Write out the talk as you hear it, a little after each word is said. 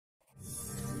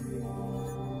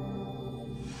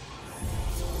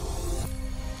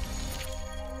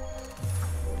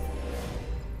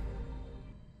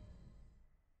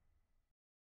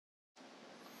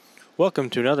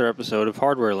Welcome to another episode of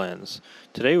Hardware Lens.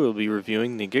 Today we'll be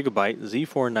reviewing the Gigabyte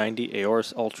Z490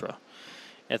 AORUS Ultra.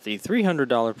 At the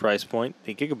 $300 price point,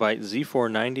 the Gigabyte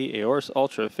Z490 AORUS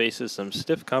Ultra faces some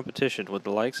stiff competition with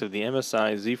the likes of the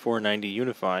MSI Z490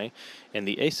 Unify and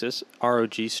the Asus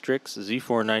ROG Strix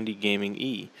Z490 Gaming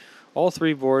E. All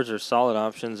three boards are solid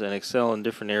options and excel in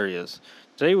different areas.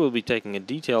 Today we'll be taking a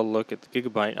detailed look at the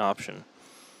Gigabyte option.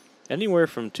 Anywhere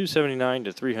from $279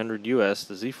 to $300 US,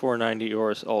 the Z490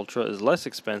 AORUS Ultra is less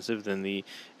expensive than the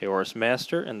AORUS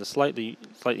Master and slightly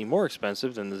more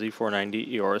expensive than the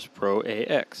Z490 AORUS Pro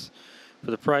AX. For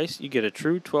the price, you get a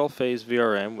true 12-phase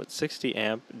VRM with 60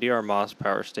 amp DRMOS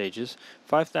power stages,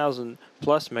 5,000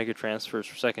 plus megatransfers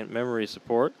per second memory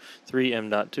support, 3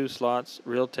 M.2 slots,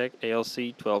 Realtek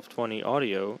ALC 1220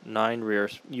 audio, 9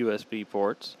 rear USB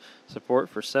ports, support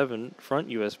for 7 front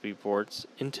USB ports,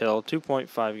 Intel 2.5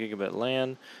 gigabit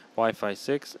LAN, Wi-Fi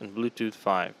 6, and Bluetooth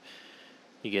 5.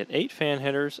 You get 8 fan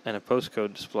headers and a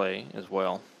postcode display as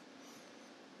well.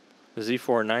 The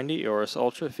Z490 AORUS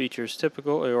Ultra features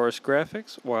typical AORUS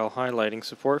graphics while highlighting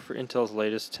support for Intel's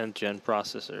latest 10th gen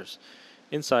processors.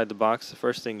 Inside the box, the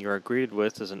first thing you are greeted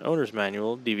with is an owner's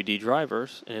manual, DVD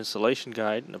drivers, an installation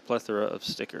guide, and a plethora of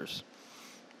stickers.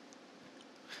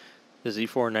 The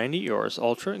Z490 AORUS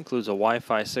Ultra includes a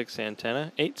Wi-Fi 6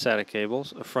 antenna, 8 SATA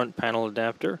cables, a front panel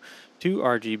adapter, 2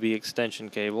 RGB extension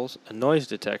cables, a noise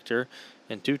detector,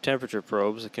 and 2 temperature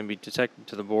probes that can be detected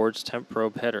to the board's temp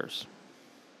probe headers.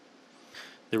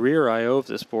 The rear I/O of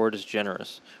this board is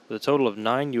generous, with a total of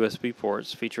 9 USB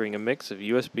ports featuring a mix of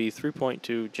USB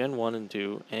 3.2 Gen 1 and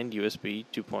 2 and USB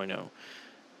 2.0,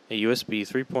 a USB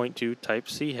 3.2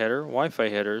 Type-C header, Wi-Fi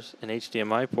headers, an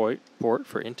HDMI port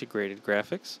for integrated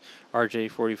graphics,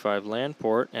 RJ45 LAN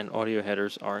port, and audio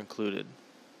headers are included.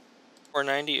 The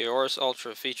 490 AORUS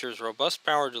Ultra features robust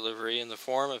power delivery in the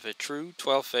form of a true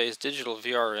 12-phase digital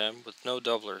VRM with no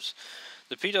doublers.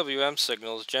 The PWM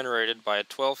signal is generated by a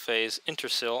 12-phase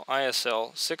Intersil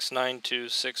ISL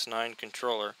 69269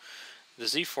 controller. The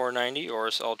Z490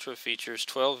 AORUS Ultra features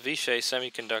 12 Vishay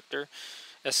semiconductor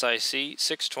SiC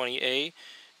 620A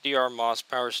DRMOS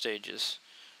power stages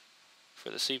for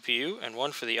the CPU and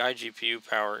 1 for the iGPU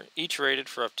power, each rated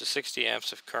for up to 60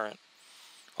 amps of current,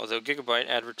 although Gigabyte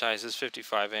advertises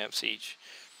 55 amps each.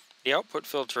 The output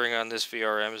filtering on this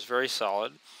VRM is very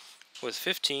solid, with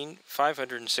 15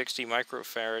 560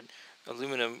 microfarad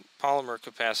aluminum polymer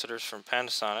capacitors from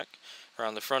Panasonic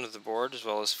around the front of the board, as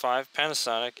well as 5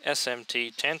 Panasonic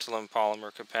SMT tantalum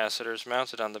polymer capacitors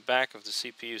mounted on the back of the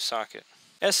CPU socket.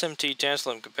 SMT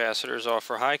tantalum capacitors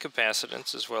offer high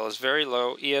capacitance as well as very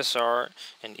low ESR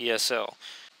and ESL.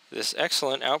 This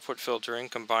excellent output filtering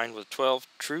combined with 12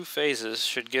 true phases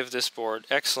should give this board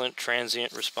excellent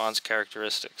transient response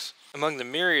characteristics. Among the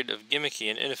myriad of gimmicky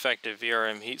and ineffective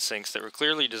VRM heatsinks that were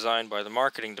clearly designed by the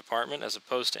marketing department as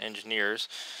opposed to engineers,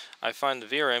 I find the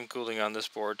VRM cooling on this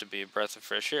board to be a breath of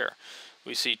fresh air.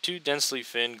 We see 2 densely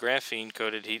thin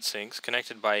graphene-coated heatsinks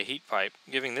connected by a heat pipe,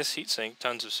 giving this heatsink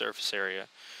tons of surface area.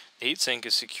 The heatsink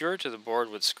is secured to the board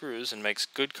with screws and makes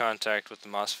good contact with the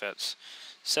MOSFETs.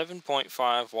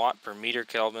 7.5 watt per meter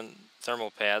Kelvin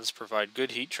thermal pads provide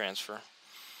good heat transfer.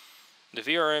 The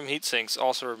VRM heatsinks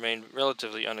also remain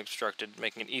relatively unobstructed,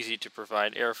 making it easy to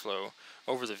provide airflow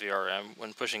over the VRM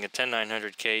when pushing a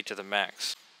 10900K to the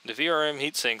max. The VRM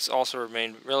heatsinks also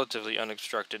remain relatively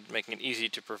unobstructed, making it easy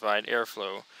to provide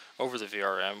airflow over the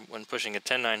VRM when pushing a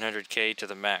 10900K to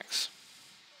the max.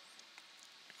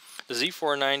 The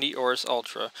Z490 AORUS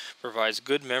Ultra provides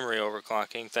good memory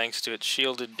overclocking thanks to its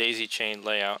shielded daisy-chain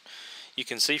layout. You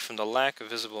can see from the lack of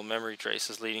visible memory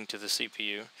traces leading to the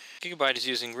CPU. Gigabyte is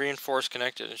using reinforced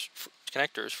connectors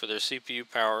for their CPU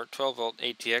power, 12-volt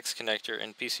ATX connector,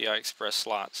 and PCI Express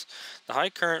slots. The high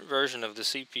current version of the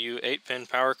CPU 8-pin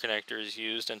power connector is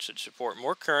used and should support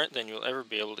more current than you'll ever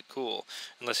be able to cool,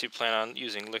 unless you plan on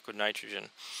using liquid nitrogen.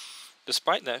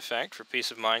 Despite that fact, for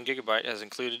peace of mind, Gigabyte has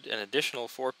included an additional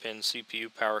 4-pin CPU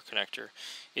power connector.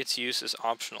 Its use is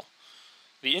optional.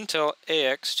 The Intel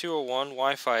AX201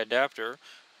 Wi-Fi adapter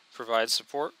provides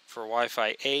support for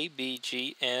Wi-Fi A, B,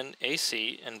 G, N,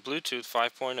 AC, and Bluetooth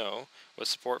 5.0 with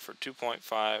support for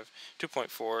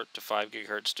 2.4 to 5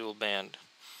 GHz dual band.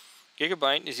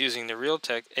 Gigabyte is using the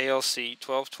Realtek ALC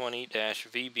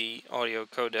 1220-VB audio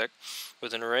codec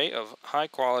with an array of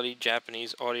high-quality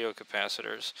Japanese audio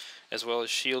capacitors, as well as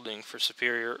shielding for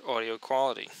superior audio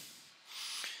quality.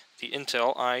 The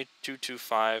Intel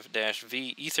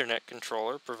i225-V Ethernet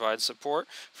controller provides support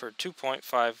for 2.5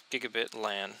 gigabit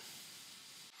LAN.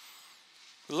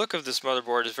 The look of this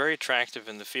motherboard is very attractive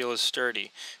and the feel is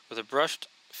sturdy, with a brushed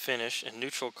finish and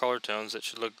neutral color tones that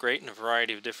should look great in a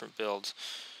variety of different builds.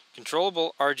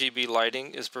 Controllable RGB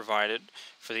lighting is provided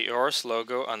for the AORUS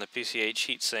logo on the PCH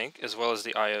heatsink as well as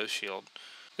the I/O shield.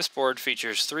 This board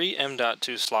features 3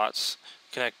 M.2 slots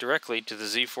connect directly to the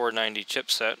Z490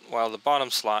 chipset, while the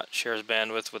bottom slot shares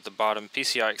bandwidth with the bottom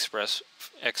PCI Express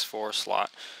X4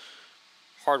 slot.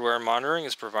 Hardware monitoring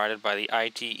is provided by the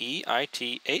ITE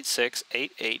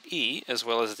IT8688E as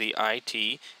well as the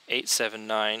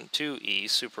IT8792E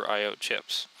Super I/O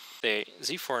chips. The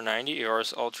Z490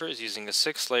 AORUS Ultra is using a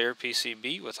 6-layer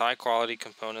PCB with high-quality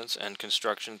components and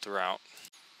construction throughout.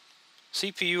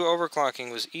 CPU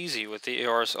overclocking was easy with the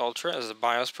AORUS Ultra, as the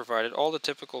BIOS provided all the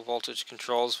typical voltage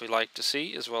controls we like to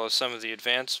see, as well as some of the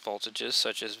advanced voltages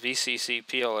such as VCC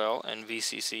PLL and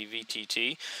VCC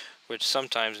VTT, which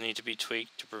sometimes need to be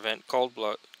tweaked to prevent cold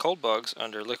bugs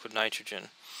under liquid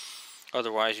nitrogen.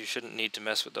 Otherwise, you shouldn't need to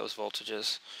mess with those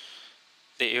voltages.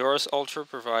 The AORUS Ultra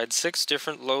provides 6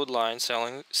 different load line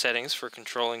settings for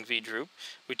controlling V-droop.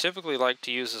 We typically like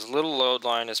to use as little load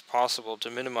line as possible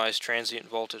to minimize transient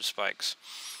voltage spikes.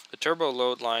 The turbo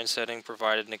load line setting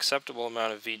provided an acceptable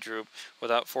amount of V-droop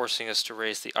without forcing us to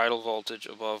raise the idle voltage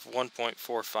above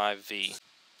 1.45 V.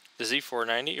 The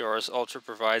Z490 AORUS Ultra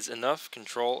provides enough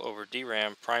control over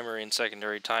DRAM primary and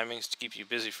secondary timings to keep you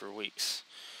busy for weeks.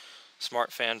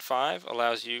 Smart Fan 5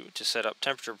 allows you to set up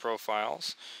temperature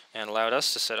profiles and allowed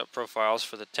us to set up profiles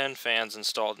for the 10 fans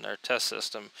installed in our test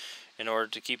system in order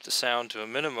to keep the sound to a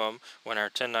minimum when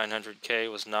our 10900K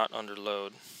was not under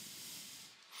load.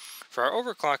 For our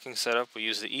overclocking setup, we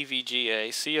use the EVGA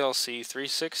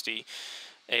CLC360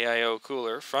 AIO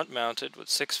cooler front mounted with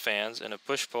 6 fans in a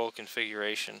push-pull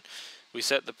configuration. We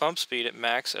set the pump speed at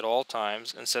max at all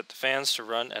times and set the fans to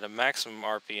run at a maximum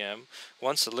RPM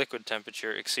once the liquid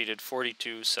temperature exceeded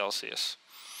 42 Celsius.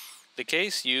 The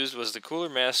case used was the Cooler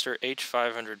Master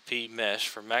H500P mesh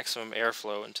for maximum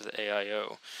airflow into the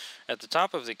AIO. At the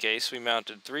top of the case, we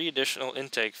mounted 3 additional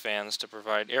intake fans to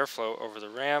provide airflow over the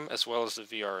RAM as well as the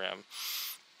VRM.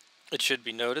 It should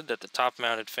be noted that the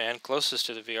top-mounted fan closest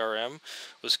to the VRM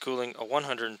was cooling a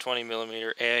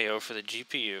 120mm AIO for the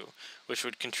GPU, which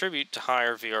would contribute to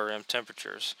higher VRM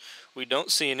temperatures. We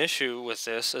don't see an issue with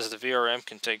this, as the VRM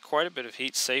can take quite a bit of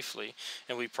heat safely,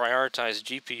 and we prioritize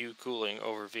GPU cooling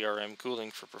over VRM cooling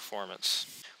for performance.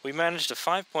 We managed a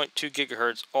 5.2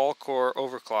 GHz all-core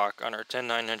overclock on our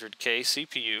 10900K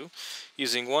CPU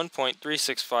using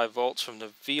 1.365 volts from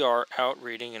the VR out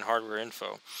reading in hardware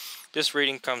info. This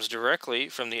reading comes directly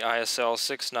from the ISL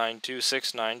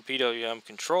 69269 PWM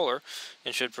controller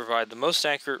and should provide the most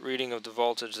accurate reading of the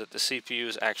voltage that the CPU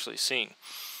is actually seeing.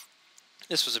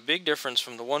 This was a big difference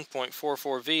from the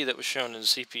 1.44V that was shown in the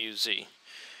CPU Z.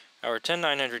 Our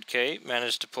 10900K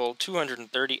managed to pull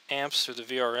 230 amps through the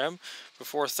VRM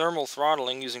before thermal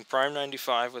throttling using Prime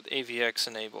 95 with AVX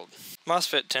enabled.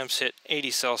 MOSFET temps hit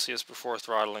 80 Celsius before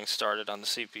throttling started on the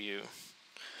CPU.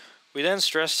 We then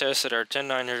stress tested our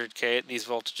 10900K at these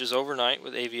voltages overnight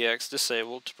with AVX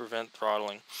disabled to prevent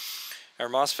throttling. Our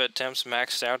MOSFET temps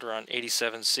maxed out around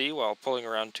 87C while pulling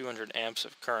around 200 amps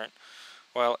of current.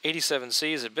 While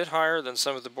 87C is a bit higher than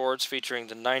some of the boards featuring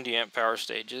the 90 amp power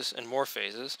stages and more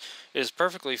phases, it is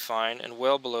perfectly fine and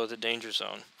well below the danger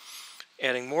zone.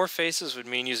 Adding more phases would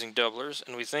mean using doublers,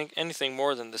 and we think anything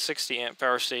more than the 60 amp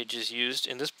power stages used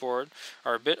in this board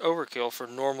are a bit overkill for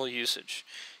normal usage.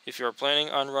 If you are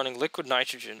planning on running liquid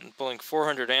nitrogen and pulling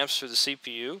 400 amps through the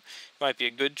CPU, it might be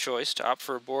a good choice to opt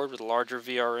for a board with a larger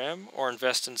VRM or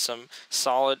invest in some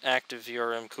solid active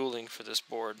VRM cooling for this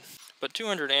board. But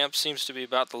 200 amps seems to be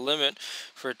about the limit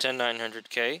for a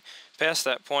 10900K. Past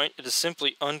that point, it is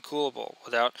simply uncoolable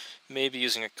without maybe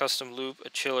using a custom loop, a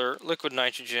chiller, liquid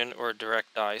nitrogen, or a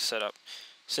direct dye setup.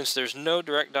 Since there's no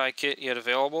direct dye kit yet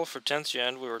available for 10th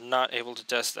gen, we were not able to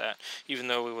test that, even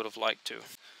though we would have liked to.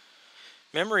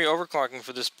 Memory overclocking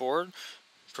for this board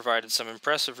provided some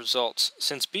impressive results.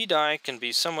 Since B-die can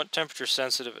be somewhat temperature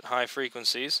sensitive at high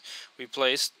frequencies, we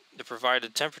placed the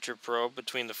provided temperature probe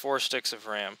between the 4 sticks of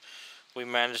RAM. We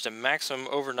managed a maximum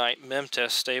overnight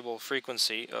memtest stable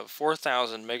frequency of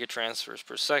 4,000 megatransfers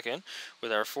per second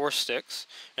with our 4 sticks,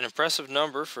 an impressive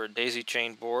number for a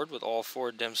daisy-chain board with all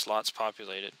 4 DIMM slots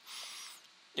populated.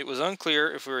 It was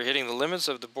unclear if we were hitting the limits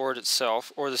of the board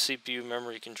itself or the CPU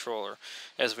memory controller,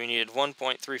 as we needed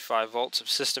 1.35 volts of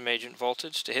system agent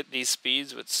voltage to hit these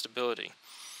speeds with stability.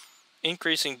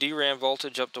 Increasing DRAM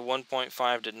voltage up to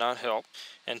 1.5 did not help,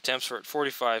 and temps were at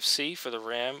 45C for the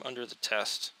RAM under the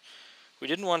test. We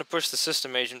didn't want to push the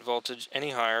system agent voltage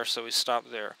any higher, so we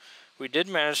stopped there. We did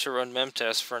manage to run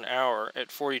memtest for an hour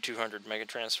at 4,200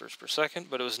 megatransfers per second,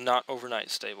 but it was not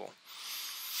overnight stable.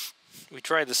 We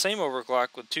tried the same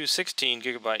overclock with two 16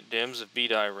 GB DIMMs of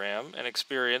B-die RAM and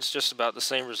experienced just about the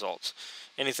same results.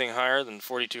 Anything higher than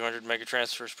 4200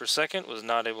 megatransfers per second was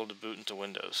not able to boot into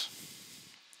Windows.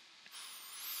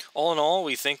 All in all,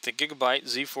 we think the Gigabyte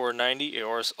Z490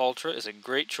 AORUS Ultra is a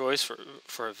great choice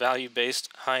for a value-based,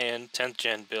 high-end 10th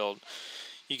gen build.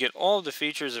 You get all of the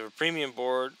features of a premium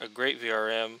board, a great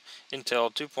VRM,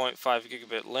 Intel 2.5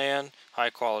 gigabit LAN,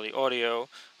 high-quality audio,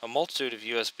 a multitude of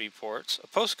USB ports, a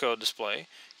postcode display,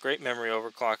 great memory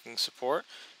overclocking support,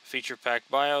 feature-packed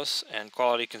BIOS, and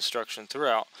quality construction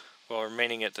throughout, while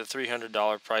remaining at the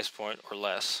 $300 price point or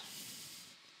less.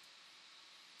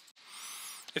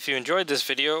 If you enjoyed this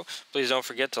video, please don't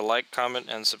forget to like, comment,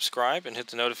 and subscribe, and hit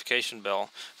the notification bell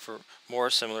for more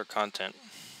similar content.